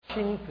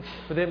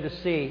for them to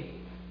see,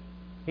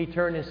 He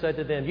turned and said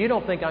to them, "You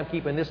don't think I'm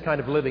keeping this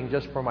kind of living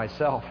just for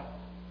myself.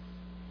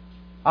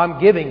 I'm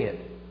giving it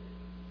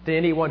to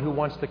anyone who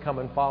wants to come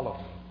and follow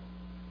me."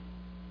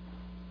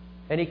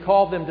 And He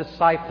called them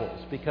disciples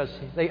because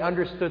they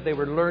understood they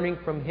were learning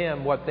from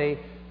Him what they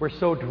were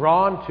so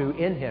drawn to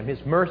in Him.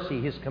 His mercy,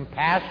 His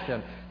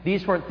compassion.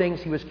 These weren't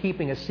things He was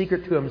keeping a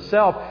secret to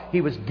Himself. He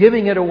was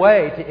giving it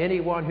away to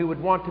anyone who would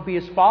want to be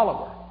His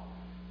follower.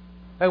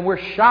 And we're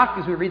shocked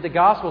as we read the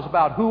Gospels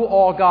about who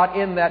all got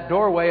in that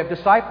doorway of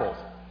disciples.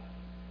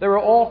 There were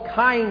all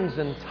kinds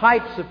and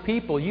types of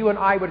people you and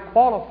I would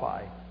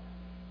qualify.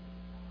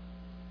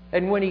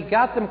 And when He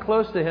got them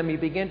close to Him, He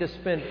began to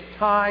spend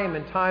time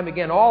and time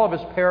again. All of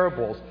His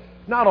parables,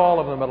 not all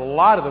of them, but a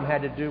lot of them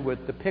had to do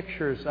with the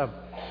pictures of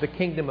the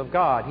kingdom of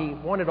God. He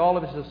wanted all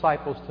of His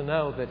disciples to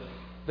know that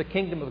the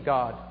kingdom of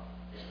God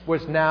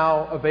was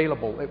now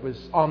available. It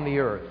was on the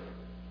earth.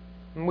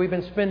 And we've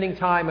been spending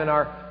time in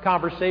our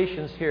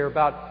conversations here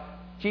about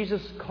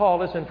Jesus'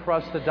 call isn't for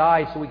us to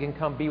die so we can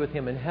come be with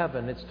Him in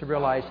heaven. It's to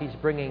realize He's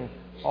bringing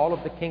all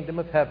of the kingdom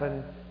of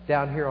heaven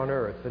down here on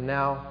earth. And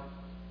now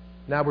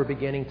we're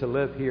beginning to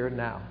live here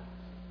now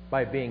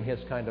by being His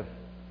kind of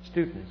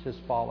students, His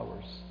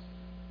followers.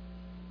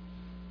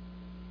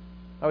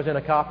 I was in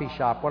a coffee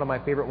shop, one of my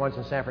favorite ones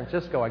in San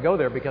Francisco. I go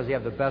there because they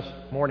have the best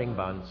morning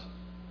buns.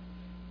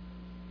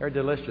 They're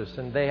delicious.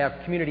 And they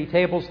have community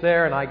tables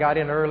there, and I got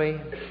in early.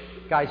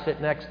 Guy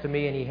sat next to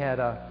me, and he had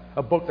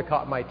a book that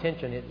caught my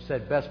attention. It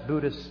said Best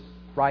Buddhist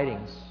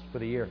Writings for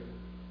the Year.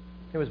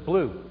 It was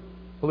blue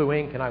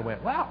ink, and I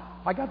went, wow,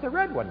 I got the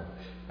red one.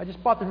 I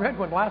just bought the red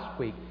one last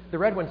week. The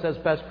red one says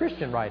Best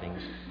Christian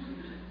Writings.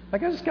 I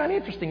go, this is kind of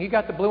interesting. You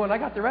got the blue one, I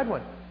got the red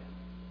one.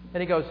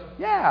 And he goes,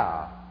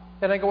 yeah.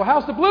 And I go, well,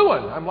 how's the blue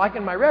one? I'm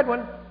liking my red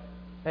one.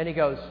 And he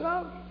goes,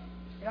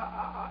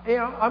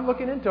 I'm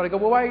looking into it. I go,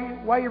 well,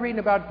 why are you reading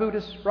about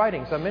Buddhist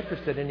writings? I'm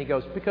interested. And he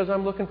goes, because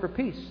I'm looking for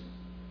peace.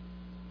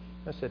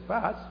 I said,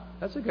 wow,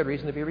 that's a good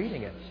reason to be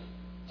reading it.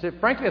 I said,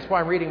 frankly, that's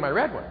why I'm reading my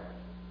red one.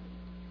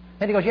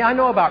 And he goes, yeah, I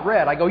know about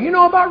red. I go, you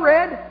know about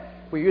red?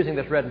 We're using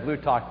this red and blue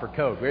talk for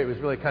code. It was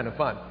really kind of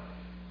fun.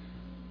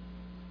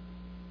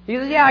 He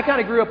says, yeah, I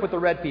kind of grew up with the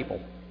red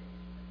people.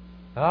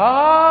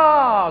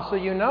 Oh, so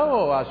you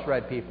know us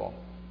red people.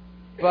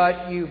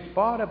 But you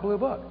bought a blue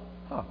book.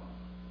 Huh.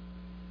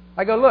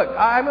 I go, look,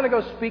 I'm going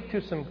to go speak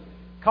to some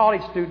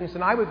college students,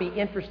 and I would be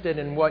interested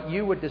in what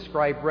you would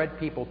describe red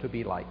people to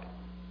be like.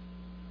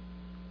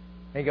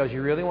 And he goes,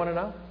 you really want to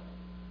know?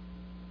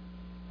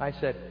 I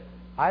said,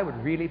 I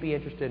would really be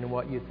interested in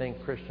what you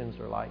think Christians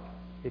are like,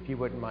 if you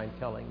wouldn't mind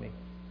telling me.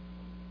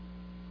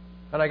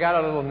 And I got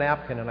a little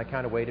napkin, and I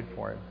kind of waited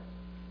for him.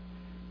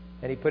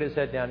 And he put his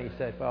head down, and he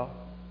said, well,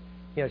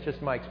 it's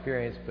just my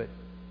experience, but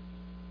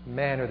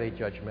man, are they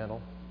judgmental.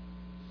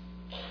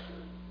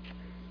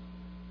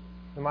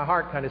 And my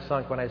heart kind of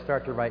sunk when I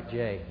start to write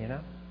J,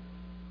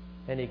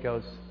 And he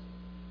goes,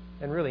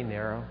 and really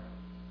narrow.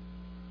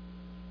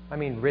 I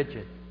mean,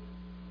 rigid.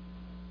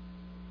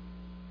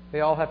 They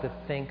all have to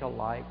think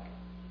alike.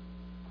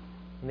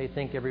 And they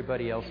think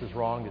everybody else is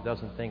wrong that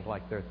doesn't think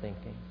like they're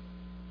thinking.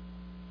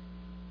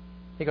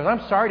 He goes,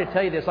 I'm sorry to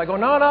tell you this. I go,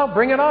 no,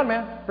 bring it on,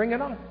 man. Bring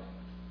it on.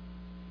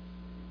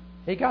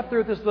 He got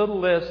through this little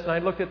list, and I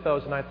looked at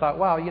those, and I thought,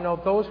 wow,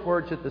 those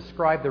words that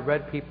describe the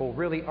red people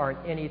really aren't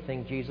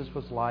anything Jesus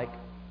was like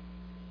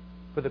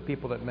for the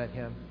people that met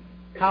Him.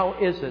 How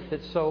is it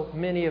that so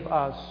many of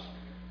us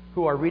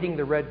who are reading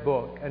the red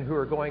book and who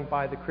are going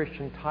by the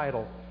Christian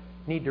title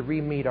need to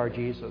re-meet our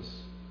Jesus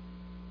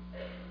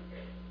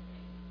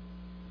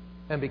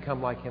and become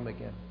like Him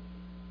again?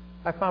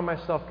 I found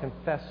myself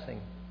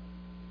confessing.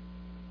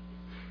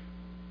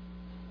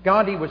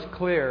 Gandhi was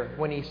clear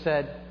when he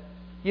said,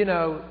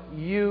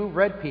 you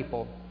red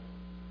people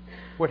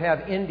would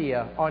have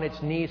India on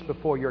its knees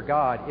before your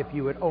God if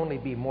you would only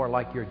be more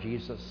like your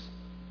Jesus.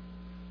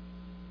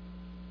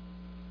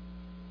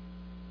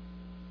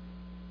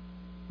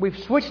 We've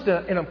switched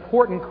an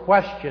important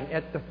question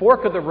at the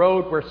fork of the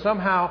road where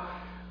somehow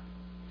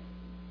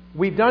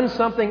we've done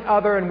something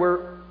other and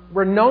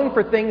we're known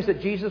for things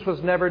that Jesus was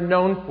never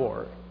known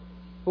for.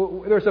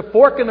 There's a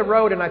fork in the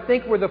road, and I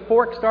think where the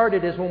fork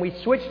started is when we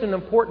switched an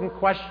important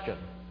question.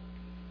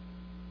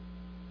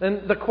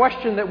 And the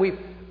question that we've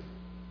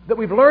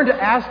learned to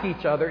ask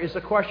each other is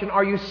the question,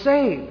 are you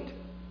saved?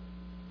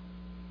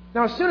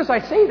 Now, as soon as I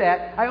say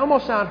that, I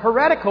almost sound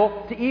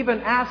heretical to even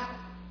ask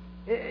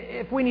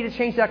if we need to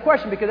change that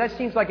question, because that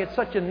seems like it's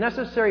such a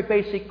necessary,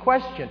 basic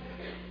question.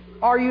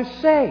 Are you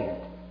saved?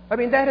 I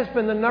mean, that has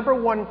been the number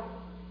one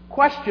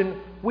question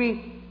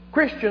we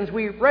Christians,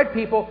 we red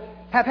people,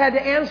 have had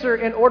to answer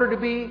in order to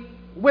be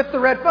with the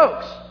red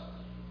folks.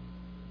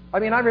 I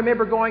mean, I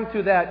remember going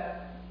to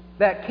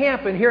that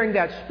camp and hearing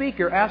that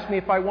speaker ask me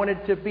if I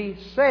wanted to be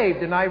saved.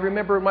 And I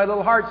remember my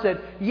little heart said,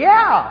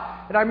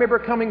 yeah! And I remember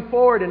coming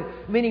forward and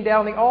leaning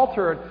down the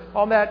altar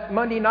on that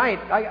Monday night.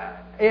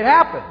 It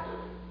happened.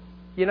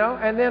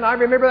 And then I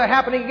remember that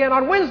happening again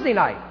on Wednesday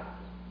night.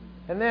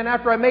 And then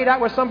after I made out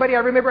with somebody, I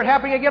remember it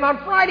happening again on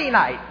Friday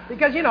night.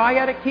 Because, I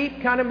had to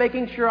keep kind of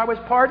making sure I was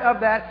part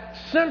of that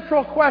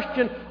central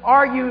question,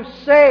 are you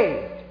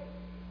saved?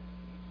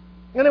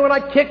 And then when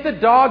I kicked the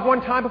dog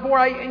one time before,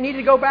 I needed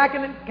to go back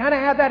and kind of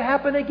have that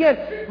happen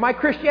again. My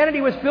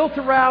Christianity was built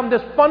around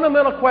this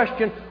fundamental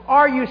question,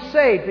 are you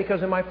saved?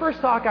 Because in my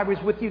first talk, I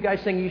was with you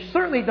guys saying you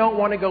certainly don't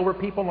want to go where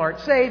people aren't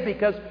saved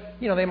because,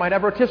 they might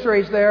have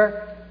rotisseries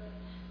there.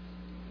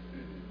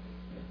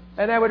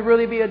 And that would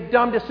really be a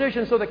dumb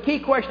decision. So the key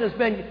question has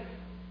been,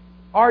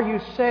 are you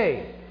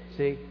saved?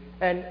 See?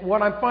 And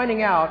what I'm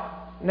finding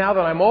out now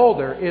that I'm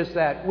older is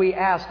that we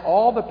asked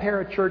all the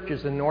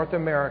parachurches in North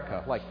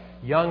America, like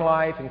Young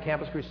Life and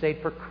Campus Crusade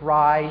for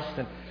Christ,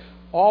 and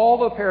all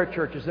the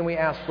parachurches. Then we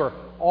asked for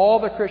all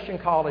the Christian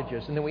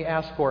colleges. And then we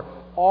asked for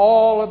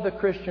all of the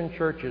Christian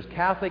churches,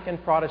 Catholic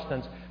and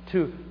Protestants,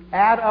 to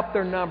add up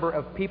their number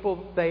of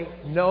people they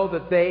know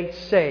that they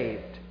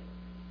saved.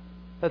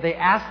 That they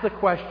asked the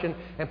question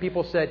and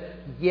people said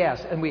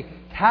yes. And we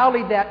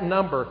tallied that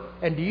number.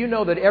 And do you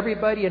know that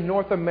everybody in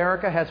North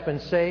America has been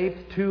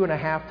saved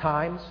 2.5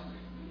 times?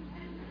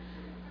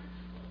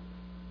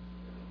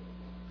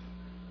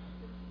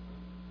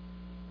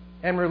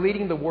 And we're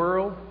leading the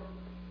world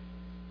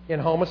in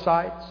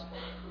homicides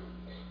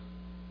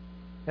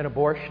and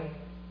abortion.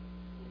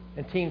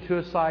 And teen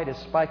suicide is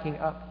spiking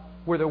up.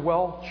 We're the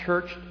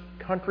well-churched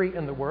country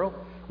in the world.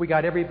 We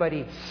got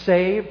everybody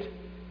saved.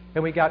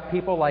 And we got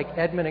people like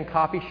Edmund in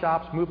coffee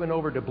shops moving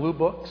over to blue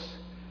books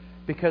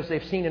because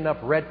they've seen enough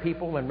red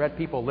people and red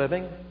people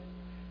living.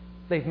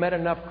 They've met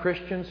enough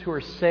Christians who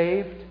are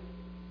saved,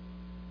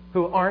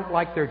 who aren't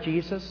like their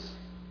Jesus.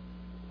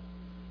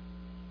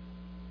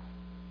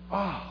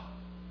 Oh.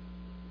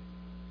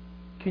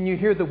 Can you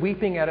hear the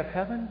weeping out of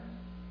heaven?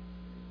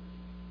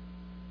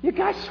 You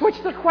guys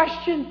switch the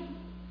question.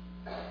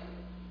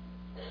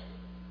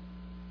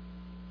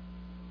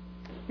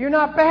 You're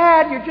not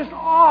bad, you're just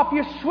off.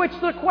 You switch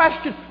the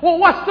question. Well,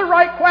 what's the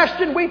right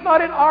question? We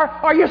thought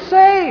are you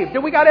saved?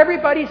 And we got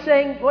everybody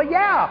saying, well,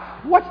 yeah.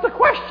 What's the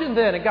question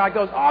then? And God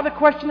goes, the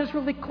question is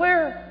really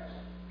clear.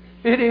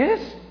 It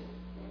is?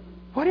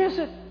 What is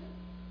it?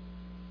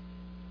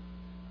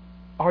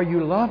 Are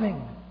you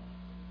loving?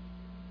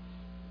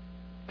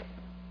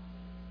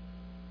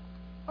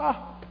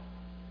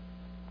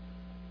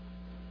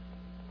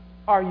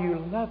 Are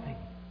you loving?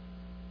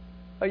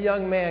 A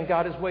young man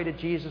got his way to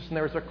Jesus, and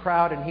there was a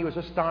crowd, and he was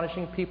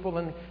astonishing people,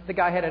 and the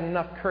guy had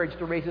enough courage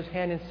to raise his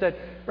hand and said,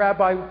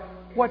 Rabbi,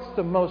 what's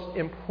the most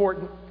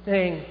important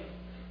thing?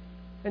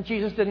 And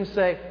Jesus didn't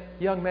say,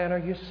 young man, are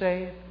you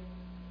saved?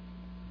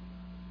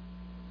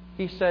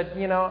 He said,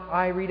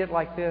 I read it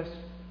like this.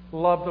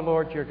 Love the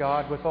Lord your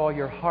God with all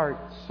your heart,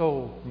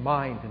 soul,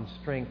 mind, and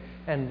strength,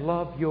 and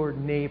love your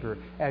neighbor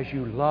as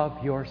you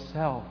love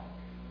yourself.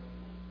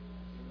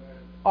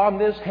 On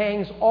this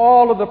hangs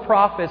all of the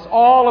prophets,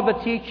 all of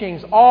the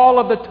teachings, all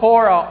of the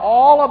Torah,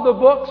 all of the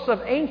books of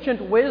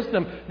ancient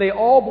wisdom. They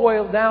all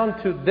boil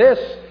down to this.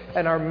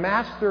 And our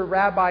master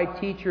rabbi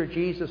teacher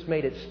Jesus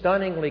made it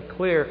stunningly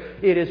clear.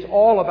 It is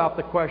all about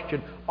the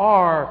question,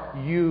 are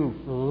you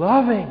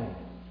loving?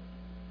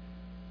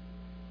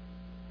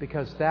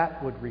 Because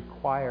that would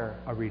require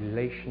a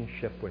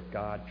relationship with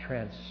God,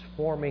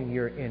 transforming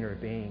your inner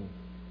being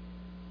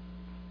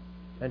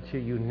until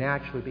you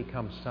naturally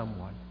become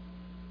someone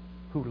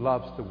who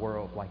loves the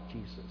world like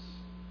Jesus.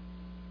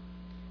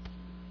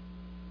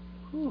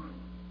 Whew.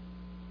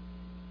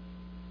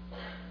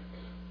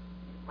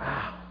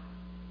 Wow.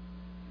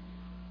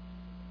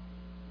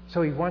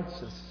 So he wants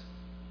us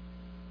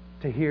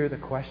to hear the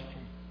question.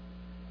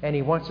 And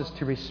he wants us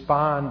to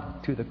respond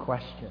to the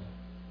question.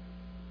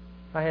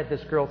 I had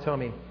this girl tell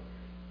me,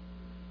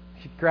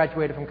 she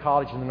graduated from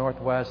college in the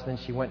Northwest, then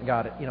she went and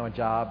got a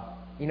job.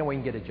 You know when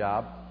you can get a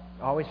job?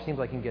 It always seems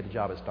like you can get a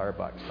job at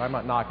Starbucks. I'm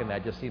not knocking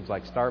that. It just seems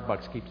like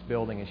Starbucks keeps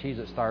building, and she's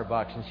at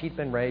Starbucks, and she's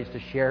been raised to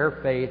share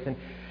her faith, and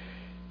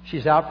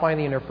she's out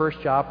finally in her first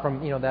job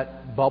from,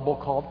 that bubble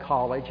called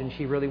college, and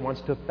she really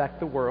wants to affect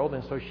the world,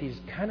 and so she's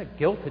kind of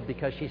guilted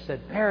because she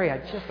said, Barry, I'm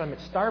at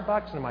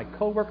Starbucks, and my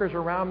coworkers are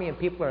around me, and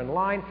people are in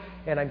line,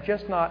 and I'm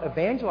just not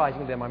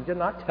evangelizing them. I'm just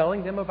not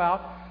telling them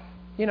about,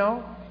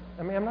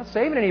 I'm not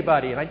saving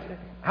anybody. And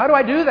how do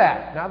I do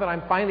that now that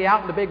I'm finally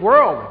out in the big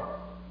world?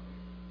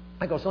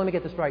 I go, so let me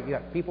get this right. You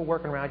got people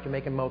working around you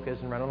making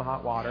mochas and running the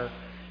hot water.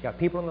 You got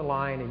people in the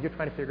line, and you're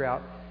trying to figure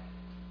out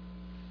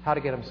how to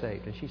get them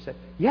saved. And she said,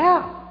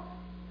 yeah.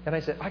 And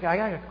I said, I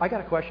got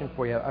a question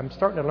for you. I'm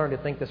starting to learn to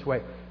think this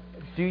way.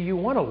 Do you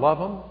want to love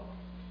them,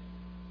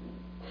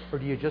 or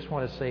do you just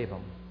want to save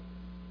them?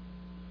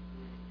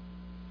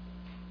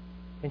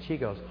 And she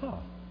goes,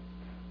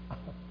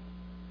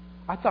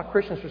 I thought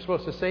Christians were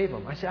supposed to save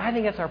them. I said, I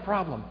think that's our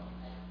problem.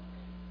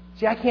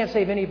 See, I can't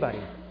save anybody.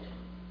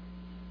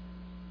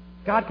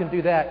 God can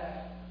do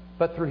that,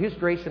 but through His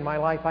grace in my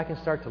life, I can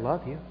start to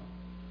love you.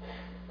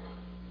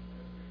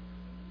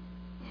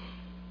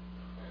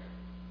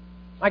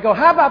 I go,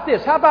 how about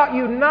this? How about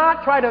you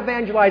not try to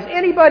evangelize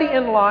anybody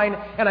in line,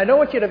 and I don't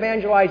want you to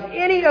evangelize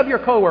any of your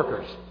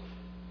coworkers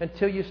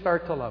until you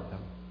start to love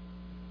them.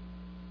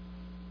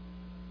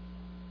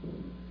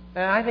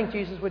 And I think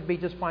Jesus would be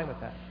just fine with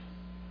that.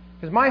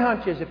 Because my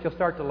hunch is if you'll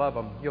start to love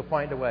them, you'll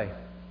find a way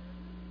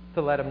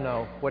to let them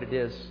know what it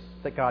is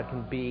that God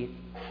can be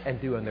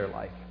and do in their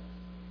life.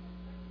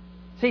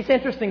 See, it's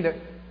interesting that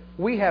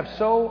we have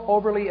so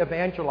overly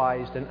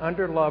evangelized and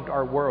underloved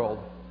our world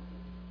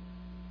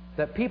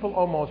that people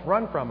almost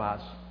run from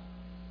us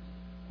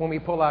when we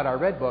pull out our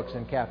red books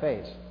in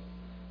cafes.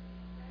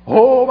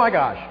 Oh my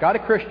gosh, got a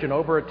Christian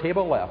over at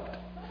table left.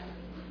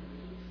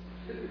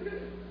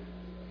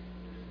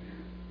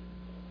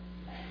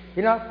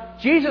 You know,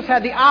 Jesus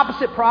had the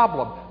opposite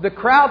problem. The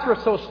crowds were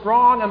so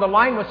strong and the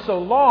line was so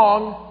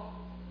long.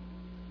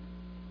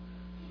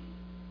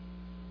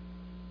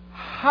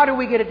 How do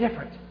we get it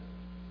different?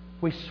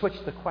 We switch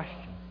the question.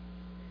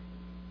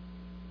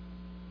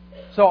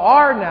 So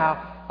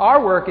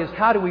our work is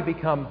how do we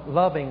become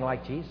loving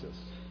like Jesus?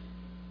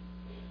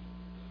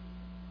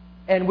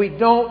 And we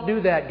don't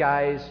do that,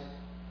 guys,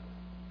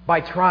 by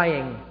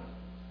trying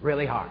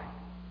really hard.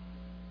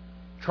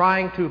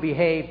 Trying to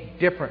behave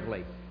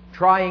differently.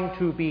 Trying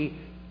to be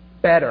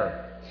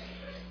better.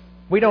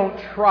 We don't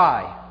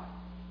try.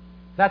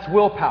 That's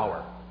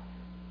willpower.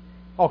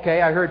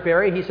 Okay, I heard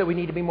Barry, he said we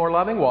need to be more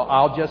loving. Well,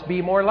 I'll just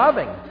be more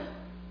loving.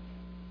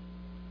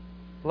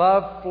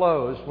 Love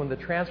flows when the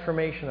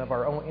transformation of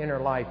our own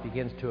inner life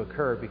begins to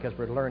occur because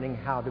we're learning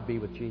how to be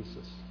with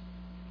Jesus.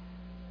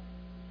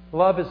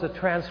 Love is the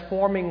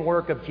transforming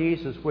work of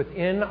Jesus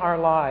within our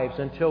lives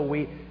until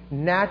we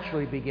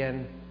naturally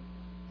begin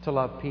to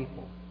love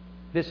people.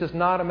 This is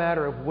not a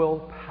matter of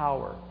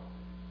willpower.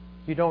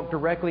 You don't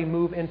directly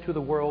move into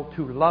the world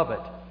to love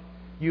it.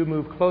 You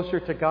move closer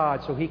to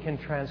God so He can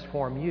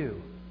transform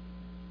you.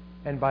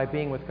 And by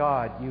being with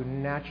God, you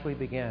naturally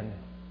begin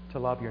to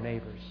love your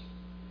neighbors.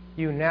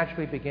 You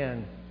naturally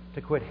begin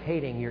to quit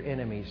hating your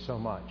enemies so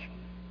much.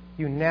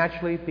 You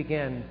naturally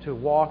begin to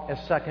walk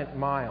a second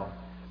mile.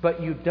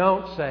 But you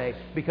don't say,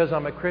 because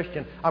I'm a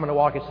Christian, I'm going to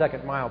walk a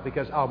second mile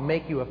because I'll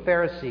make you a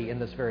Pharisee in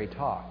this very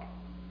talk.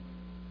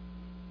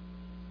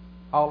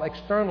 I'll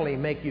externally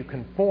make you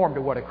conform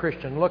to what a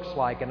Christian looks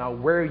like, and I'll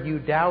wear you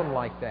down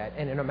like that.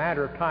 And in a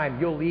matter of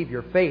time, you'll leave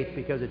your faith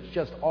because it's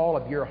just all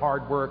of your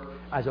hard work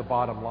as a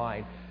bottom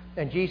line.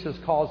 And Jesus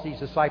calls these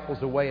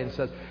disciples away and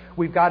says,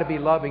 we've got to be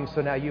loving,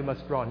 so now you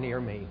must draw near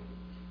me.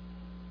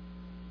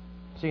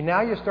 See,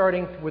 now you're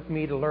starting with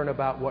me to learn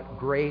about what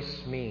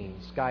grace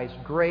means. Guys,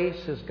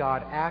 grace is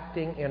God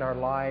acting in our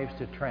lives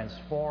to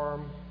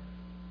transform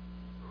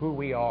who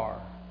we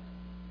are.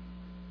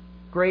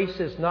 Grace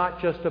is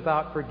not just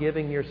about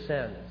forgiving your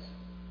sins.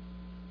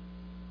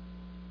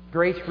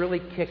 Grace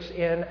really kicks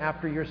in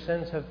after your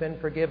sins have been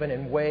forgiven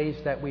in ways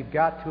that we've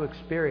got to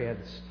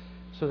experience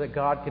so that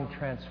God can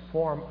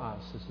transform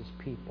us as His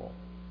people.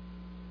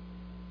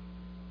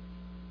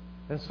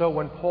 And so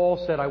when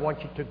Paul said, I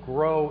want you to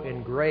grow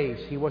in grace,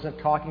 he wasn't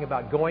talking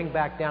about going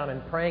back down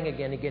and praying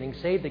again and getting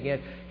saved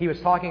again. He was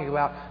talking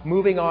about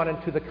moving on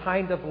into the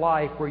kind of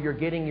life where you're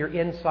getting your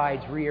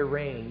insides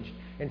rearranged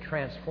and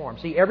transformed.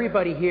 See,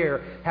 everybody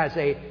here has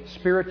a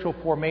spiritual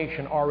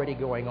formation already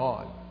going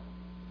on.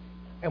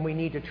 And we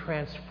need to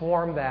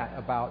transform that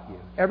about you.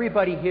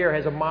 Everybody here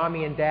has a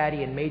mommy and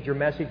daddy and major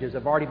messages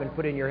have already been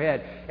put in your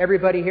head.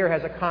 Everybody here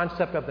has a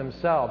concept of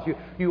themselves.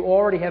 You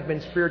already have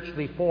been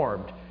spiritually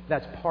formed.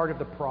 That's part of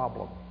the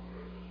problem.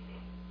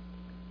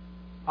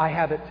 I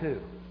have it too.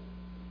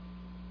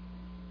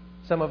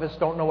 Some of us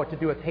don't know what to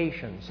do with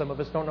Haitians. Some of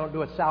us don't know what to do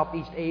with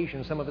Southeast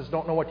Asians. Some of us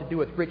don't know what to do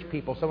with rich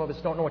people. Some of us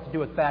don't know what to do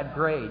with bad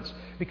grades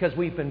because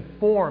we've been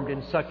formed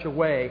in such a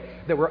way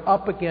that we're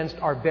up against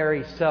our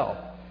very self.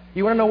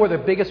 You want to know where the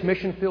biggest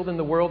mission field in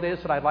the world is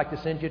that I'd like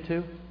to send you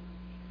to?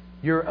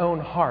 Your own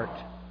heart.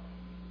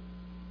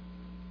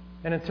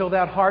 And until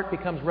that heart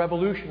becomes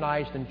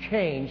revolutionized and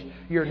changed,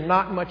 you're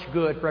not much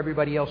good for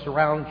everybody else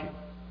around you.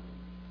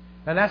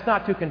 And that's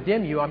not to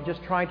condemn you. I'm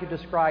just trying to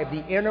describe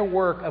the inner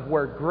work of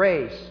where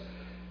grace,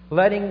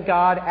 letting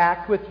God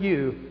act with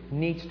you,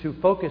 needs to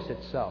focus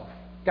itself.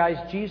 Guys,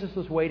 Jesus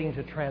is waiting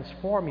to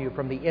transform you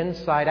from the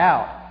inside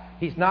out.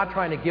 He's not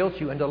trying to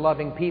guilt you into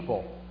loving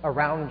people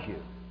around you.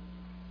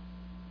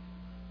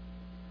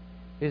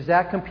 Is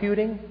that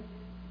computing?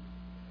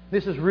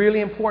 This is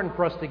really important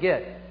for us to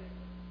get.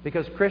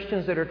 Because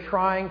Christians that are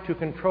trying to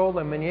control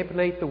and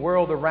manipulate the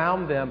world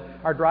around them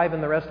are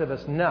driving the rest of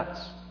us nuts.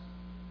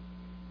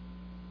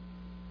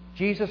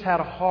 Jesus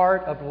had a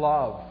heart of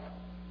love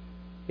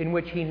in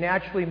which He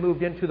naturally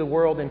moved into the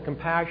world in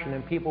compassion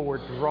and people were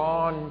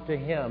drawn to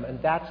Him.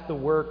 And that's the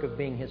work of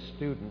being His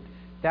student.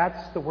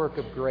 That's the work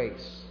of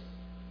grace.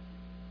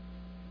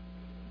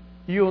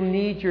 You'll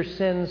need your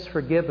sins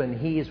forgiven.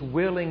 He is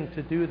willing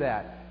to do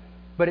that.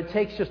 But it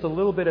takes just a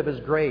little bit of His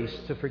grace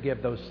to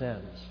forgive those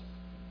sins.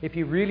 If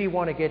you really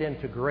want to get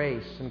into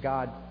grace and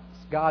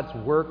God's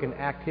work and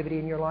activity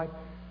in your life,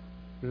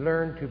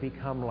 learn to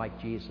become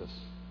like Jesus.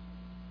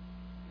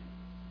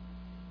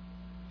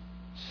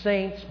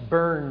 Saints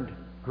burned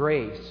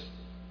grace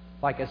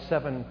like a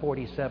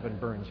 747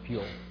 burns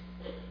fuel.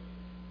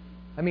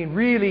 I mean,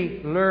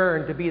 really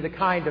learn to be the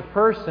kind of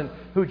person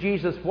who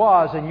Jesus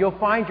was, and you'll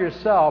find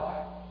yourself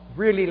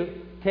really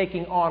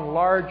taking on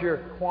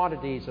larger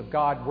quantities of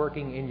God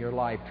working in your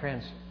life,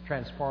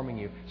 transforming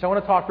you. So I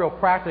want to talk real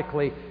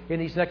practically in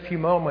these next few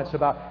moments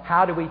about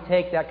how do we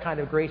take that kind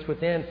of grace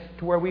within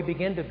to where we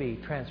begin to be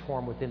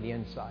transformed within the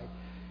inside.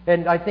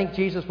 And I think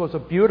Jesus was a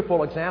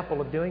beautiful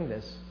example of doing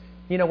this.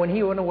 You know, when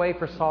He went away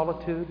for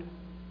solitude,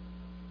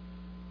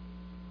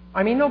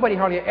 I mean, nobody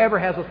hardly ever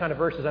has those kind of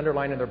verses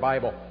underlined in their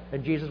Bible.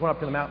 And Jesus went up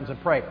to the mountains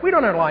and prayed. We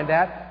don't underline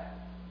that.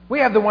 We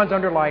have the ones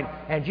underlined.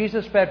 And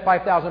Jesus fed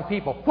 5,000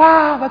 people.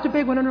 Wow, that's a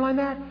big one. Underline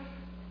that.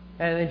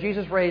 And then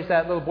Jesus raised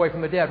that little boy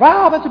from the dead.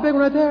 Wow, that's a big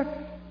one right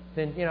there.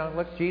 Then, you know,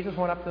 look, Jesus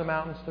went up to the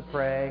mountains to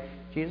pray.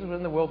 Jesus was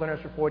in the wilderness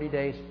for 40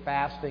 days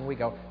fasting. We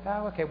go,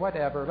 oh, okay,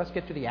 whatever. Let's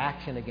get to the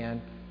action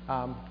again.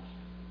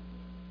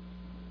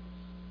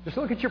 Just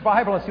look at your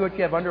Bible and see what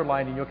you have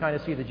underlined, and you'll kind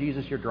of see the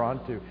Jesus you're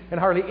drawn to. And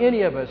hardly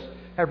any of us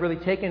have really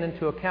taken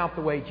into account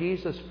the way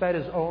Jesus fed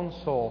His own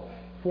soul,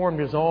 formed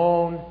His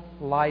own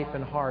life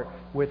and heart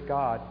with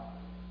God.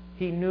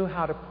 He knew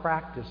how to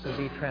practice and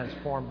be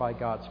transformed by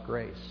God's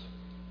grace.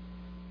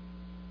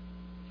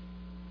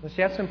 You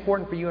see, that's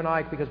important for you and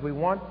I because we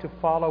want to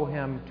follow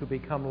Him to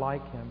become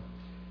like Him.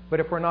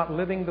 But if we're not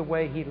living the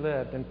way He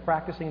lived and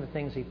practicing the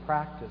things He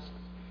practiced,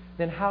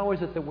 then how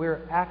is it that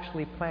we're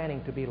actually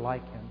planning to be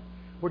like Him?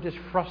 We're just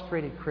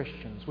frustrated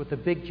Christians with the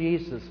big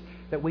Jesus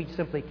that we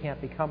simply can't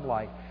become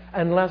like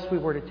unless we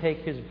were to take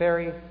His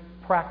very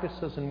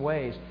practices and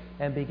ways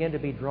and begin to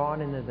be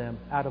drawn into them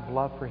out of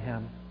love for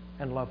Him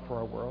and love for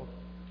our world.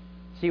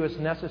 See, it was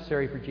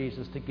necessary for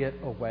Jesus to get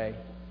away.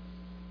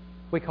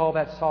 We call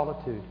that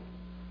solitude.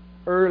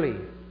 Early,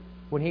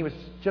 when He was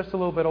just a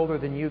little bit older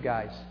than you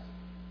guys,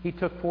 He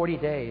took 40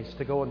 days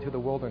to go into the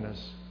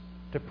wilderness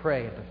to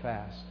pray and to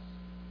fast.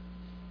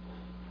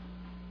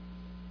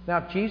 Now,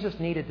 if Jesus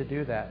needed to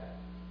do that,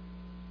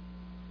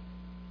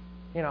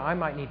 you know, I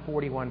might need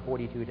 41,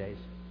 42 days.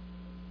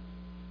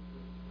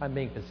 I'm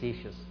being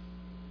facetious.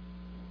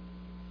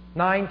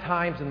 9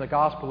 times in the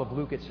Gospel of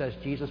Luke it says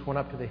Jesus went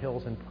up to the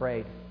hills and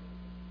prayed.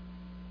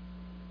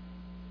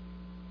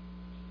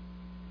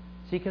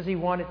 See, because He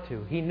wanted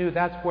to. He knew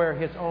that's where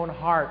His own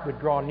heart would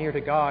draw near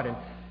to God, and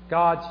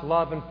God's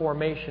love and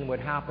formation would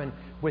happen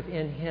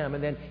within Him.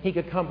 And then He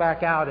could come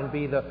back out and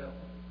be the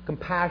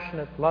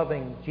compassionate,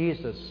 loving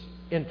Jesus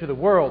into the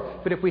world.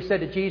 But if we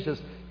said to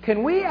Jesus,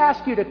 can we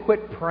ask you to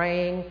quit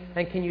praying,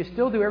 and can you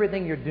still do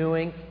everything you're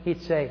doing?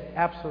 He'd say,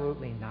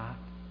 absolutely not.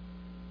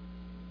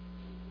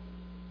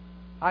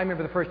 I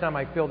remember the first time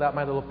I filled out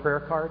my little prayer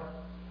card.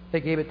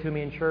 They gave it to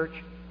me in church.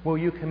 Will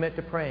you commit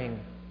to praying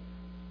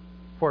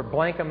for a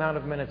blank amount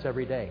of minutes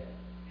every day?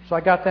 So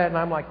I got that, and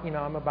I'm like, you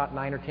know, I'm about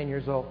 9 or 10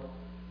 years old.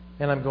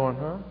 And I'm going,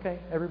 okay,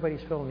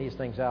 everybody's filling these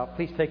things out.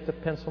 Please take the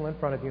pencil in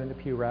front of you in the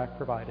pew rack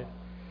provided.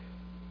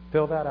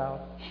 Fill that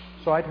out.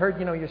 So I'd heard,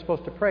 you know, you're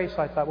supposed to pray. So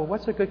I thought, well,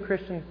 what's a good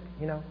Christian,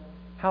 you know,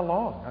 how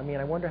long? I mean,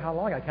 I wonder how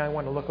long. I kind of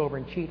wanted to look over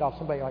and cheat off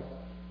somebody like,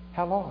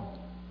 how long?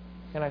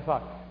 And I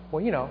thought,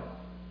 well, you know,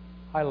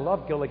 I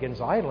love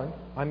Gilligan's Island.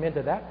 I'm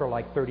into that for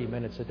like 30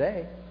 minutes a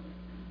day.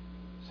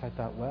 So I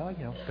thought, well,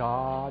 you know,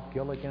 God,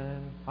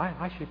 Gilligan.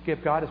 I should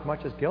give God as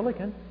much as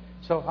Gilligan.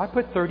 So I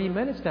put 30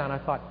 minutes down. I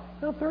thought,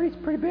 well, 30 is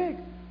pretty big.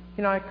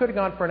 You know, I could have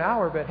gone for an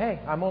hour, but hey,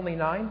 I'm only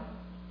 9.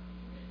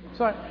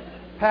 So I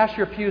pass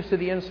your pews to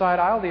the inside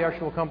aisle. The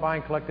usher will come by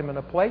and collect them in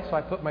a plate. So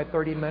I put my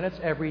 30 minutes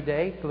every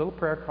day, a little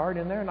prayer card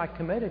in there, and I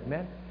committed,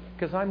 man,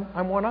 because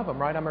I'm one of them,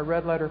 right? I'm a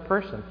red letter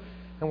person,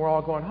 and we're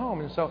all going home.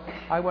 And so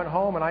I went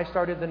home, and I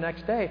started the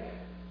next day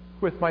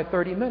with my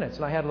 30 minutes.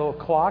 And I had a little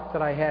clock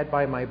that I had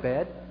by my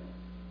bed.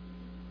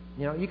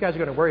 You know, you guys are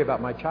going to worry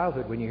about my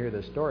childhood when you hear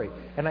this story.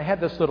 And I had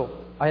this little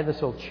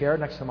chair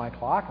next to my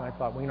clock, and I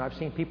thought, well, you know, I've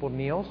seen people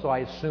kneel, so I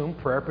assumed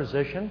prayer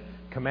position,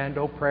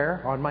 commando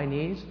prayer on my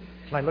knees.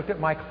 And I looked at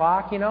my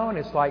clock, you know, and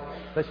it's like,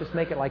 let's just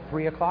make it like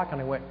 3 o'clock. And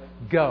I went,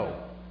 go.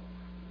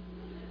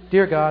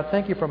 Dear God,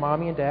 thank you for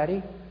Mommy and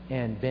Daddy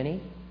and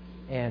Benny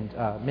and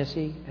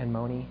Missy and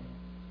Moni.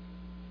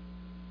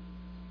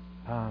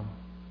 I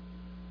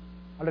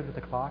looked at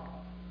the clock.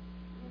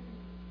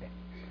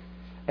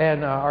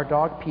 And our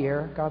dog,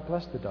 Pierre, God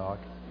bless the dog.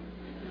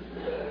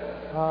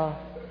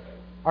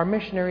 Our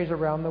missionaries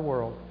around the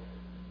world.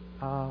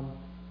 I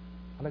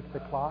looked at the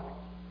clock.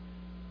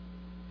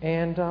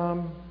 And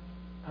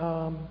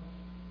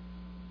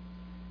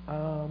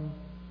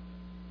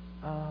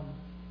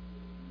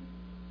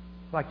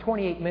like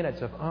 28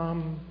 minutes of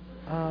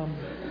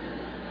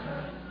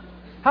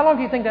How long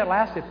do you think that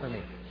lasted for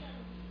me?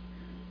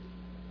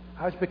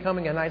 I was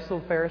becoming a nice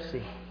little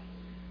Pharisee.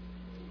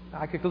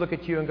 I could look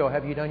at you and go,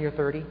 have you done your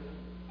 30?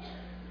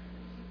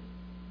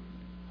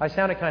 I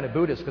sounded kind of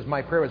Buddhist because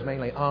my prayer was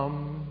mainly I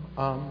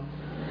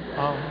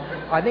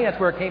think that's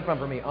where it came from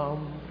for me. I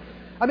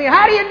mean,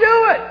 how do you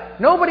do it?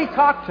 Nobody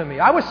talked to me.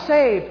 I was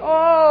saved.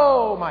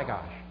 Oh, my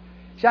gosh.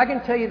 See, I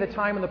can tell you the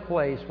time and the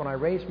place when I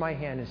raised my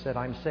hand and said,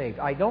 I'm saved.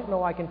 I don't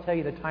know I can tell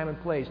you the time and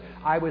place.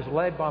 I was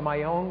led by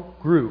my own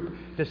group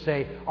to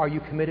say, are you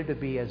committed to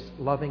be as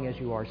loving as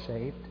you are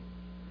saved?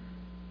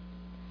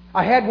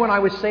 I had when I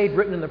was saved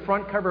written in the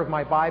front cover of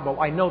my Bible.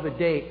 I know the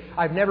date.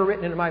 I've never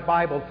written in my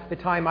Bible the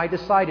time I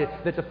decided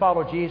that to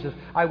follow Jesus,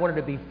 I wanted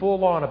to be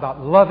full on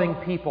about loving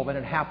people, and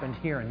it happened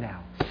here and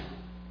now.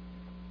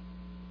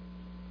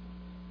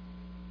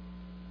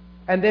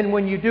 And then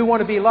when you do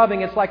want to be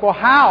loving, it's like, well,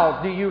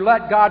 how do you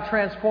let God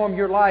transform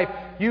your life?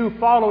 You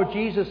follow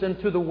Jesus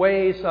into the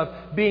ways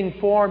of being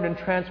formed and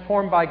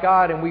transformed by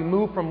God, and we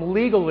move from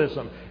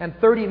legalism and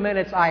 30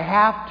 minutes I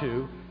have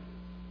to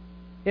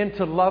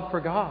into love for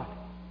God.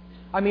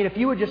 I mean, if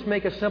you would just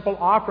make a simple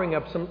offering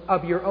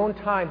of your own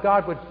time,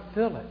 God would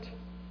fill it.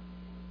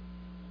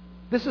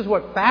 This is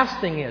what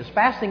fasting is.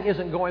 Fasting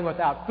isn't going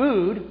without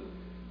food.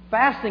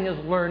 Fasting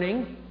is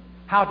learning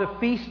how to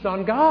feast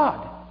on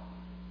God.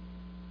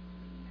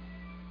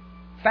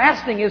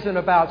 Fasting isn't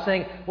about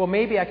saying, well,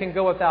 maybe I can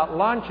go without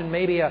lunch and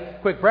maybe a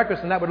quick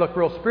breakfast, and that would look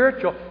real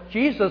spiritual.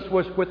 Jesus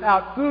was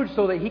without food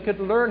so that He could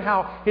learn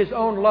how His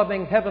own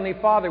loving Heavenly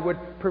Father would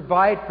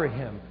provide for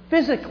Him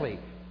physically.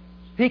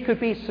 He could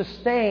be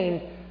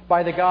sustained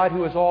by the God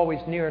who is always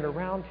near and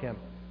around Him.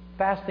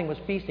 Fasting was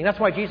feasting. That's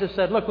why Jesus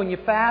said, look, when you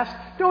fast,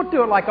 don't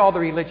do it like all the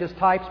religious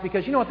types,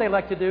 because you know what they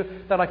like to do?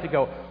 They like to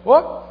go,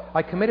 whoop,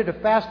 I committed to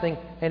fasting,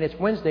 and it's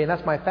Wednesday, and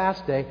that's my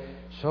fast day.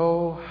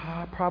 So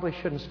I probably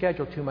shouldn't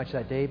schedule too much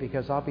that day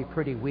because I'll be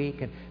pretty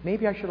weak. And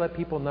maybe I should let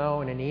people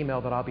know in an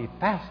email that I'll be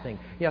fasting.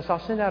 Yes,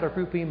 I'll send out a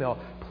group email.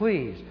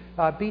 Please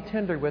be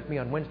tender with me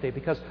on Wednesday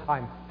because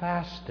I'm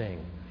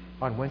fasting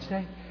on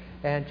Wednesday.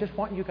 And just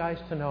want you guys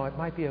to know it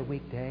might be a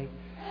weekday.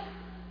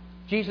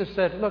 Jesus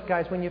said, look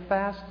guys, when you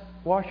fast,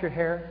 wash your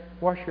hair,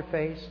 wash your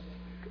face.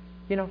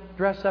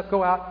 Dress up,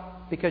 go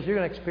out because you're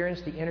going to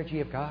experience the energy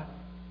of God.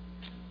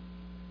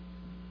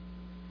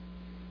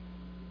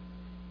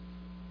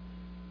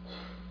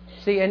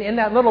 See, and in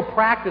that little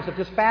practice of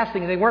just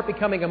fasting, they weren't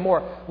becoming a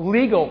more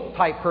legal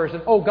type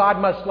person. Oh, God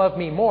must love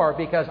me more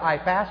because I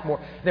fast more.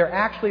 They're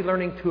actually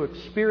learning to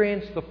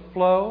experience the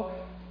flow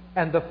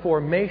and the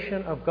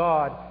formation of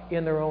God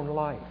in their own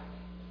life.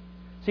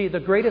 See, the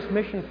greatest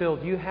mission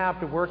field you have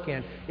to work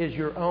in is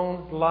your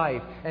own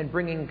life and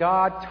bringing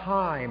God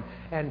time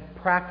and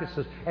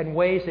practices and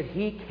ways that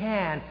He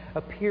can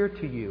appear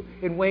to you,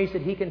 in ways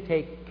that He can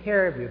take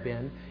care of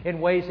you in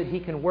ways that He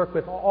can work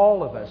with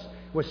all of us,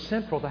 was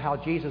central to how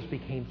Jesus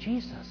became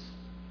Jesus.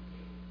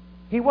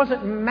 He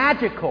wasn't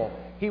magical.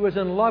 He was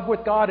in love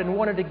with God and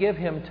wanted to give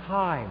Him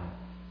time,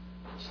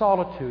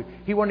 solitude.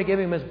 He wanted to give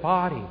Him His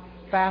body,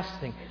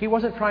 fasting. He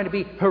wasn't trying to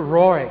be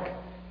heroic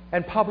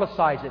and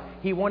publicize it.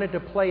 He wanted to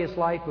play His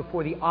life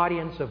before the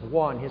audience of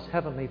one, His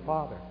Heavenly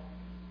Father.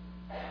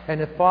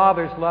 And the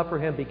Father's love for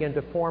Him began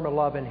to form a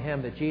love in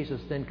Him that Jesus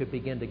then could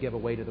begin to give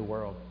away to the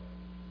world.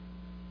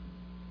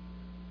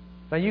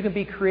 Now you can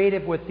be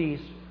creative with these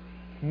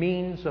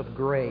means of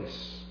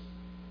grace.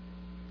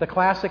 The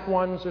classic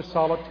ones are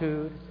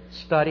solitude,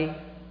 study,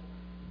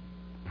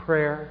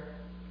 prayer.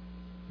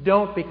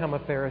 Don't become a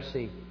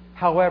Pharisee.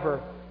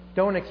 However,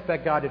 don't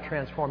expect God to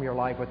transform your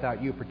life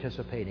without you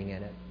participating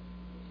in it.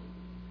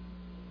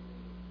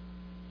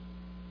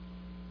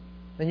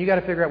 And you got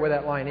to figure out where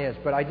that line is.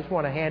 But I just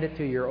want to hand it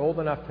to you. You're old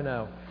enough to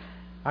know.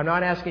 I'm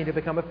not asking you to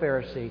become a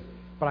Pharisee,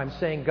 but I'm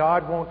saying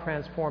God won't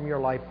transform your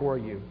life for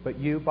you. But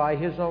you, by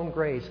His own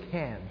grace,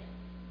 can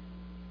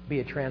be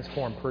a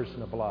transformed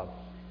person of love.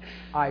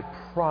 I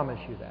promise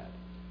you that.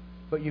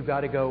 But you've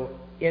got to go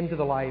into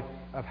the life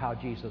of how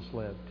Jesus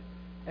lived.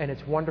 And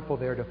it's wonderful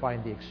there to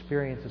find the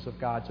experiences of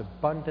God's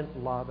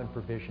abundant love and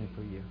provision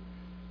for you.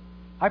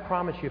 I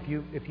promise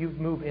you, if you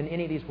move in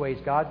any of these ways,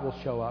 God will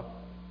show up.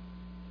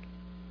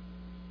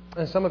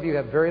 And some of you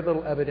have very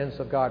little evidence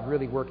of God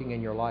really working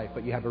in your life,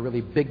 but you have a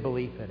really big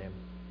belief in Him.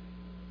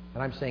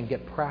 And I'm saying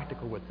get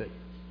practical with it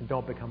and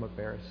don't become a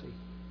Pharisee.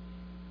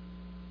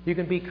 You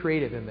can be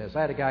creative in this.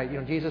 I had a guy,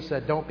 Jesus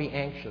said, don't be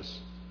anxious.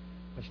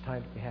 How much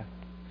time do we have?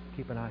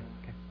 Keep an eye.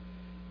 Okay.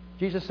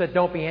 Jesus said,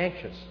 don't be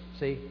anxious.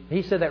 See?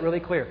 He said that really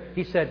clear.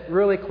 He said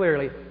really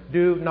clearly,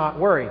 do not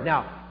worry.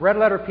 Now, red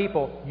letter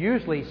people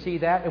usually see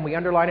that and we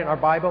underline it in our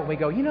Bible and we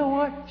go, you know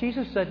what?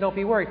 Jesus said, don't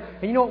be worried.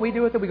 And you know what we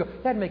do with it? We go,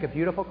 that'd make a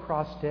beautiful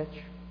cross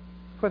stitch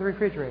for the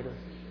refrigerator.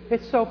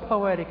 It's so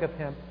poetic of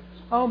Him.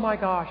 Oh my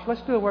gosh,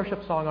 let's do a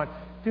worship song on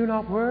do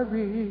not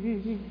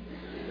worry.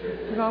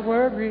 Do not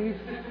worry.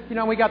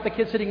 We got the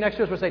kids sitting next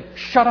to us who say,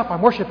 shut up,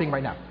 I'm worshiping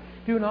right now.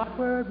 Do not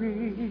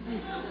worry.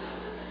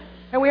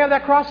 And we have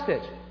that cross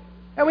stitch.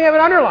 And we have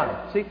it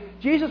underlined. See,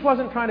 Jesus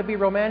wasn't trying to be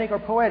romantic or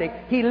poetic.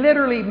 He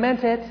literally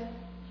meant it.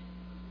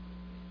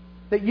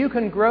 That you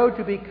can grow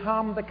to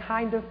become the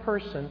kind of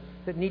person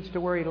that needs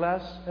to worry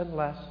less and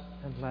less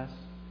and less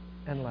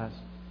and less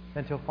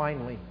until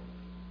finally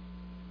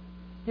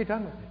you're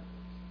done with it.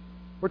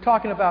 We're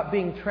talking about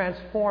being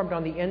transformed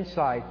on the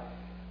inside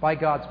by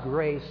God's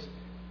grace.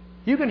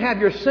 You can have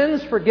your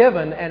sins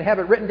forgiven and have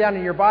it written down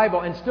in your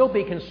Bible and still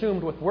be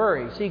consumed with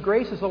worry. See,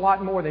 grace is a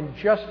lot more than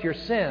just your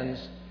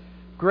sins.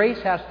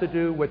 Grace has to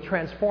do with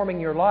transforming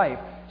your life.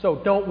 So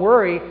don't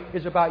worry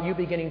is about you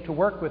beginning to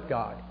work with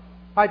God.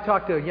 I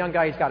talked to a young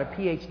guy, he's got a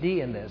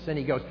PhD in this, and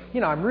he goes,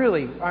 I'm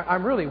really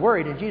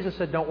worried. And Jesus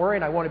said, don't worry,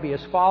 and I want to be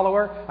his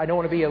follower. I don't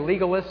want to be a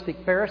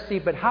legalistic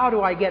Pharisee, but how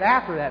do I get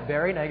after that,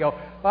 Barry? And I go,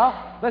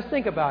 well, let's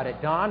think about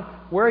it, Don.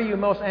 Where are you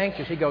most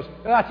anxious? He goes,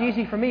 it's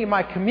easy for me,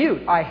 my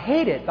commute. I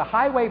hate it. The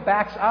highway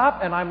backs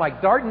up, and I'm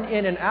like darting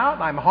in and out,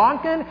 and I'm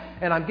honking,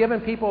 and I'm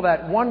giving people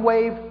that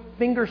one-wave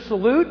finger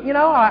salute.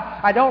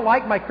 I don't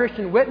like my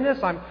Christian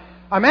witness. I'm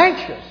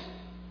anxious.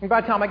 And by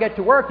the time I get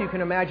to work, you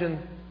can imagine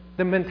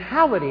the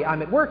mentality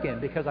I'm at work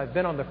in, because I've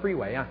been on the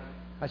freeway.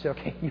 I say,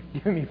 okay, you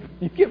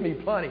give me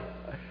plenty.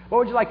 What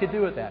would you like to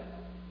do with that?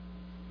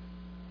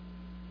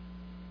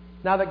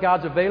 Now that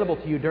God's available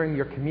to you during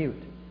your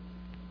commute.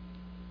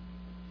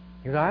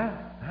 You go, I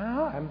don't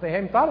know. I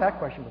haven't thought of that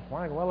question before.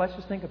 I go, well, let's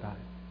just think about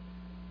it.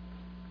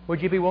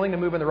 Would you be willing to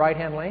move in the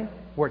right-hand lane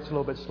where it's a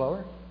little bit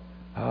slower?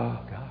 Oh,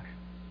 gosh.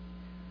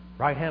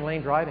 Right-hand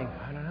lane driving.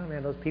 I don't know,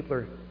 man. Those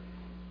people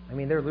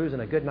they're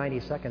losing a good 90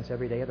 seconds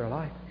every day of their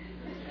life.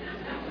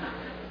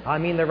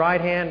 The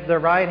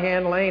right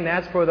hand lane,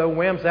 that's for the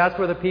wimps, that's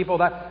for the people,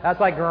 that's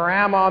like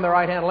grandma on the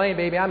right hand lane,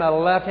 baby. I'm a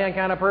left hand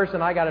kind of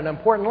person, I got an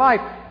important life.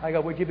 I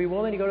go, would you be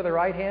willing to go to the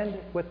right hand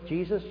with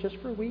Jesus just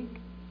for a week?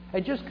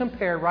 And just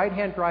compare right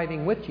hand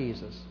driving with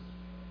Jesus,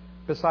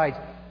 besides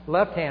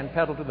left hand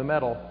pedal to the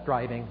metal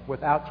driving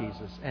without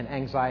Jesus and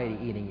anxiety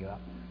eating you up.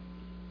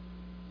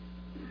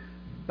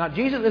 Now,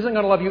 Jesus isn't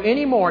going to love you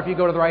any more if you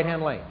go to the right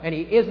hand lane, and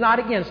He is not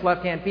against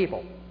left hand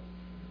people.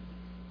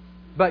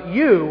 But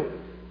you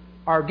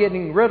are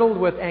getting riddled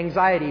with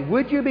anxiety.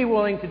 Would you be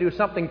willing to do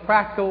something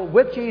practical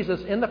with Jesus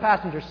in the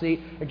passenger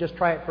seat and just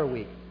try it for a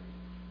week?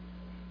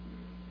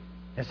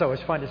 And so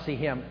it's fun to see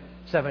him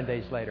 7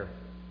 days later.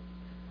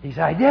 He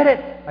said, I did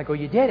it. I go,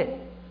 you did it?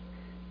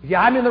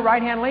 Yeah, I'm in the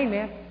right-hand lane,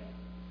 man.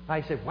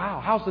 I said, wow,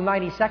 how's the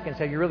 90 seconds?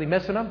 Are you really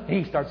missing them?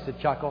 And he starts to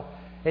chuckle.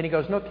 And he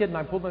goes, no kidding,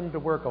 I'm pulling into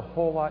work a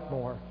whole lot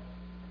more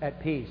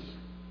at peace.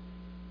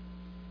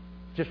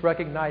 Just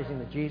recognizing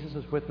that Jesus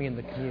is with me in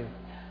the commute.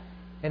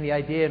 And the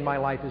idea in my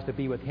life is to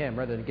be with Him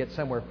rather than get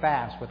somewhere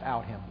fast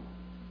without Him.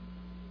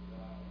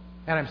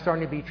 And I'm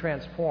starting to be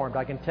transformed.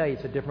 I can tell you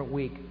it's a different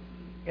week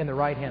in the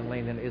right-hand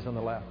lane than it is on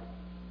the left.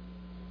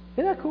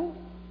 Isn't that cool?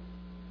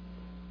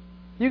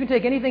 You can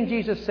take anything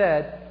Jesus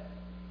said,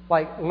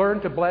 like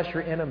learn to bless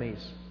your enemies,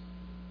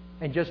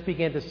 and just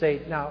begin to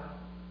say, now,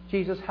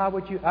 Jesus, how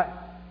would you...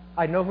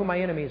 I know who my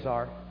enemies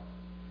are.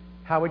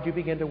 How would you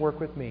begin to work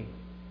with me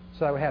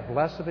so I would have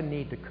less of a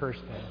need to curse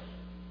them?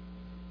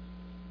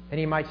 And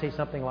He might say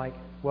something like,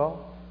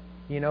 well,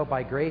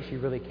 by grace you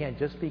really can't.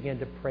 Just begin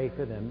to pray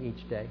for them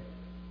each day.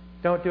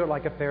 Don't do it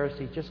like a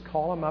Pharisee. Just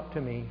call them up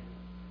to me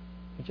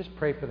and just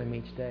pray for them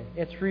each day.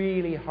 It's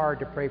really hard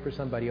to pray for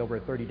somebody over a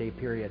 30-day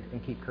period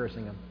and keep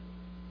cursing them.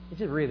 It's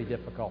just really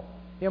difficult.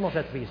 You almost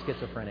have to be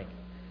schizophrenic.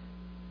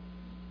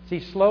 See,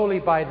 slowly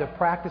by the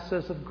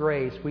practices of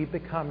grace, we've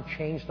become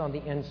changed on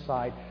the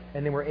inside,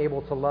 and then we're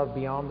able to love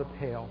beyond the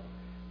pale,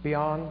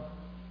 beyond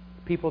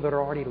people that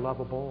are already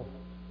lovable.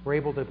 We're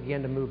able to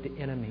begin to move to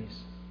enemies.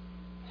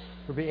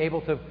 We're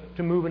able to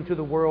move into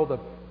the world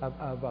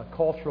of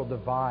cultural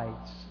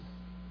divides.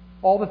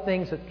 All the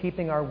things that's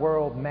keeping our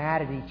world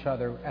mad at each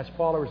other. As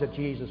followers of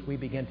Jesus, we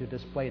begin to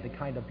display the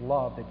kind of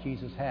love that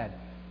Jesus had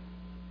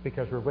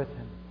because we're with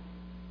Him.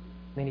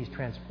 Then He's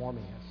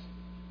transforming us.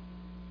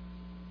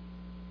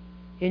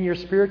 In your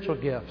spiritual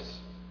gifts,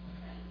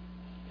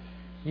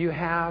 you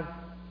have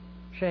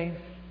Shane.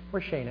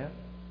 Where's Shane at?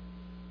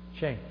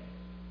 Shane.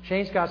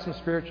 Shane's got some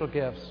spiritual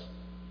gifts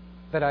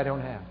that I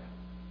don't have.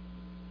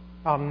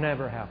 I'll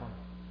never have them.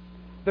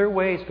 There are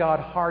ways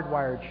God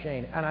hardwired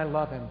Shane, and I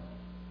love him.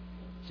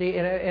 See,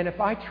 and if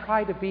I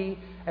try to be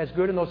as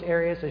good in those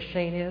areas as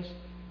Shane is,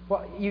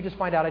 well, you just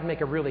find out I'd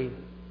make a really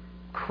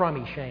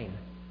crummy Shane.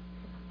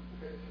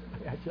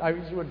 I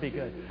just wouldn't be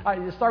good.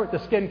 You start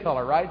with the skin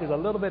color, right? There's a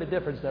little bit of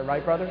difference there,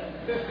 right, brother?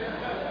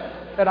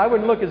 And I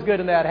wouldn't look as good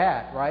in that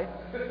hat, right?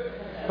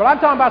 But I'm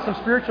talking about some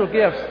spiritual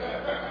gifts.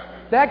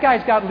 That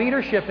guy's got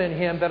leadership in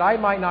him that I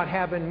might not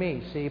have in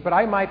me, see? But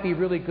I might be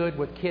really good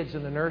with kids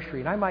in the nursery,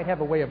 and I might have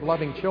a way of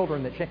loving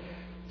children that...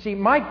 See,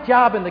 my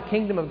job in the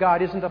kingdom of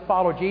God isn't to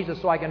follow Jesus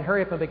so I can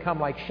hurry up and become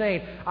like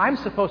Shane. I'm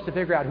supposed to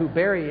figure out who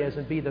Barry is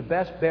and be the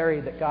best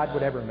Barry that God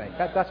would ever make.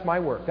 That's my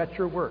work. That's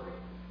your work.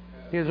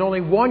 There's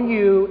only one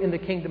you in the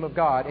kingdom of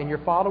God, and you're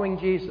following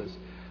Jesus.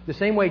 The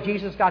same way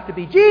Jesus got to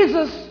be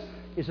Jesus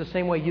is the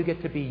same way you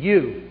get to be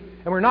you.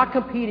 And we're not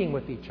competing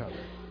with each other.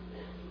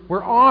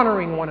 We're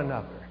honoring one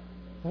another.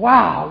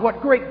 Wow,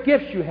 what great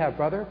gifts you have,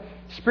 brother.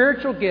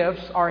 Spiritual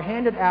gifts are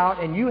handed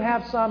out, and you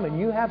have some, and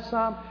you have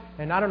some.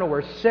 And I don't know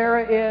where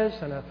Sarah is,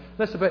 and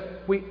listen,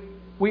 but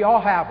we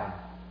all have them.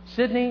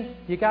 Sydney,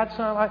 you got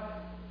some?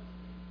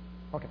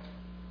 Okay.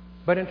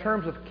 But in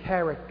terms of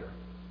character,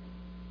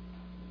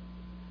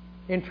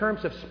 in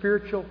terms of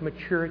spiritual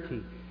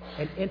maturity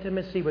and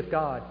intimacy with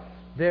God,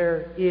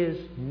 there is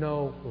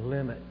no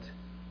limit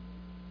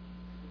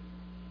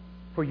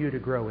for you to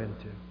grow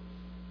into.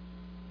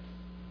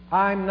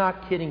 I'm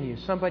not kidding you.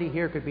 Somebody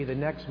here could be the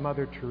next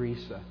Mother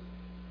Teresa.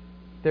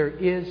 There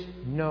is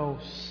no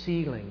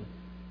ceiling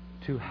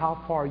to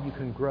how far you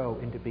can grow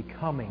into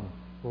becoming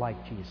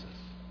like Jesus.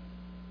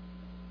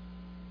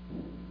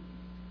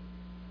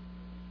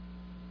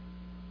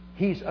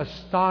 He's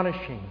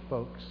astonishing,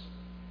 folks.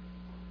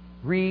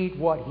 Read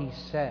what he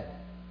said.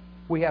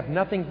 We have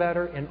nothing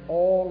better in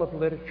all of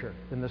literature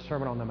than the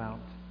Sermon on the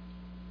Mount.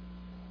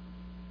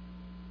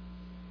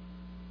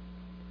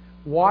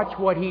 Watch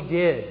what he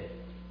did.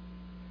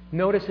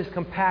 Notice his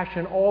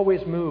compassion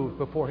always moved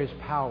before his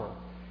power.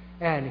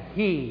 And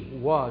he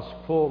was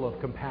full of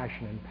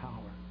compassion and power.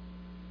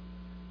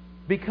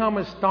 Become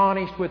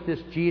astonished with this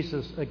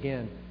Jesus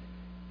again.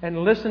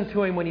 And listen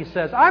to him when he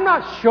says, I'm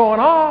not showing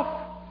off.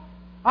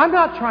 I'm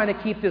not trying to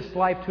keep this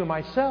life to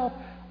myself.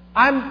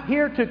 I'm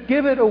here to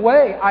give it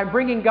away. I'm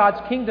bringing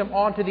God's kingdom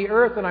onto the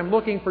earth, and I'm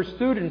looking for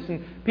students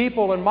and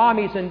people and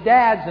mommies and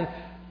dads and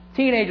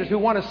teenagers who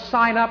want to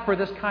sign up for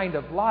this kind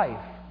of life,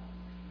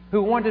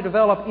 who want to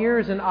develop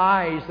ears and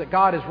eyes that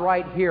God is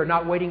right here,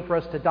 not waiting for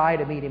us to die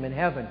to meet him in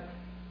heaven.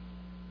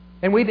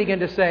 And we begin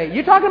to say,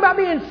 you talking about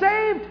being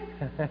saved?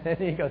 And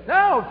he goes, no,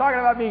 I'm talking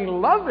about being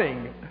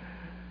loving.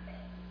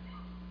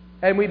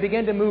 And we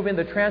begin to move in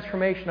the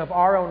transformation of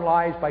our own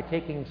lives by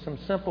taking some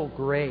simple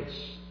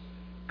grace,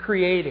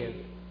 creative,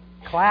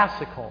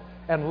 classical,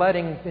 and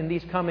letting, in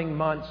these coming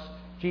months,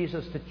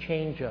 Jesus to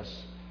change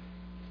us.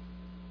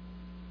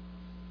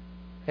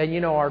 And you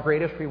know, our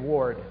greatest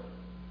reward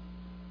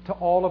to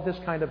all of this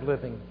kind of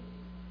living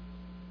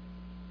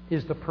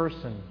is the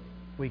person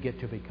we get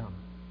to become.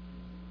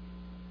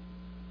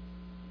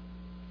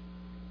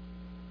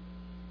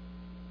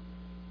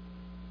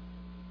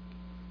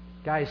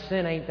 Guys,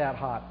 sin ain't that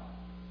hot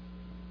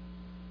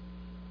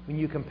when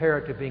you compare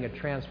it to being a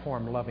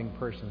transformed, loving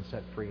person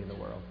set free in the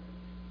world.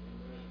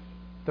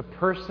 The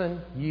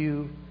person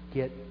you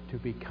get to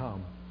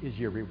become is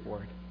your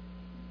reward.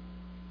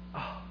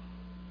 Oh.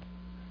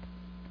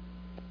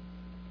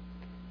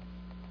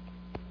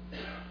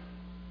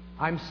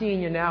 I'm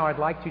seeing you now. I'd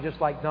like to,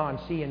 just like Don,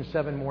 see you in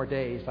 7 more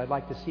days. I'd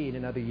like to see you in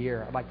another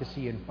year. I'd like to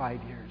see you in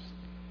 5 years.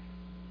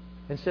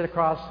 And sit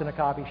across in a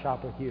coffee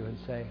shop with you and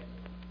say,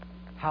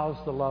 how's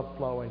the love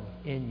flowing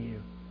in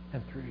you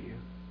and through you?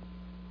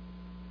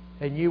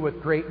 And you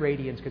with great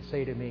radiance could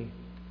say to me,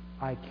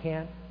 I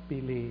can't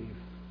believe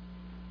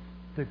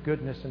the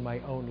goodness in my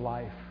own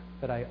life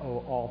that I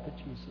owe all to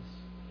Jesus.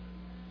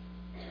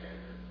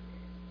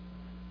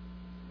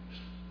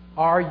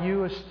 Are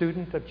you a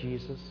student of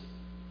Jesus?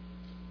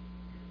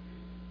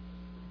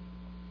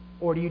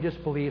 Or do you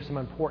just believe some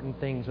important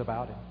things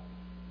about him?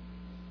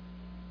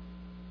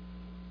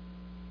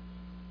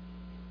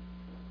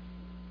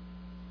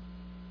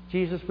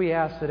 Jesus, we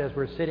ask that as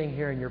we're sitting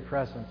here in your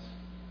presence,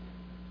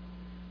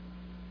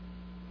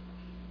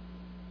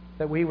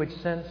 that we would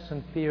sense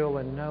and feel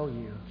and know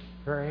you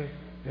very,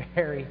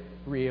 very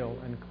real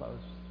and close.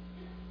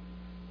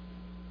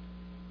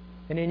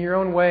 And in your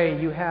own way,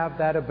 you have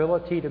that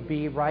ability to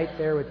be right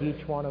there with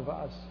each one of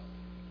us.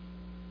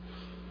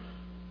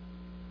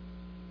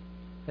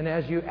 And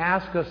as you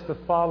ask us to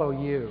follow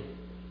you,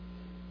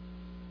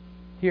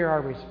 hear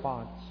our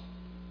response.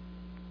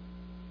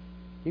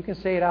 You can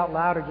say it out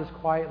loud or just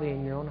quietly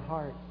in your own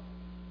heart.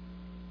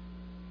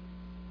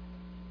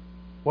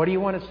 What do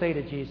you want to say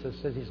to Jesus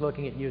as he's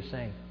looking at you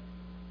saying,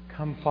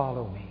 come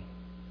follow me.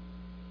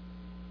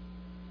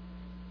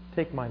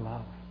 Take my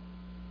love.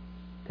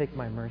 Take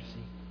my mercy.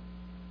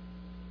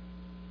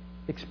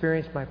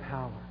 Experience my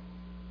power.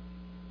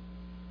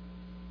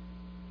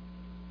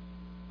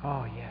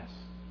 Oh, yes.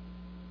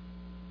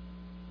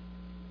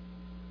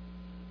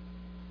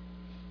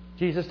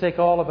 Jesus, take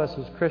all of us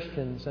as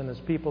Christians and as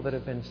people that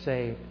have been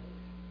saved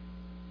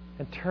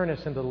and turn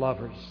us into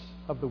lovers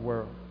of the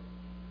world.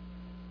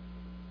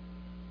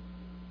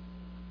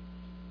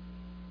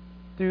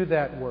 Do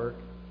that work.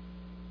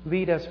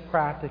 Lead us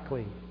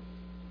practically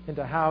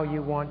into how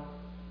you want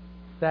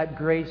that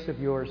grace of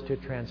yours to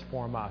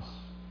transform us.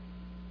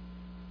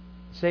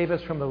 Save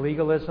us from the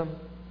legalism,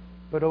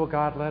 but, oh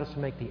God, let us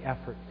make the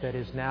effort that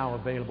is now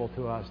available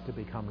to us to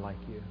become like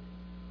you.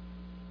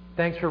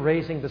 Thanks for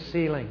raising the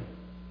ceiling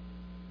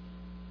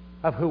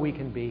of who we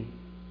can be.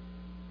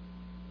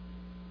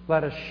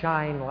 Let us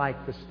shine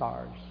like the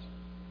stars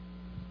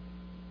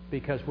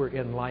because we're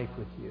in life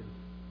with you.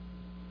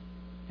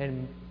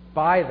 And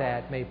by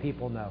that, may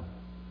people know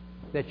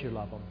that you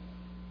love them.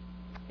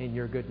 In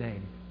your good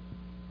name,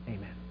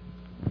 amen.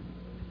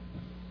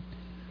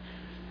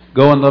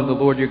 Go and love the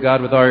Lord your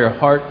God with all your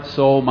heart,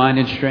 soul, mind,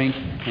 and strength,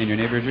 and your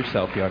neighbor as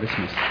yourself. You are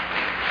dismissed.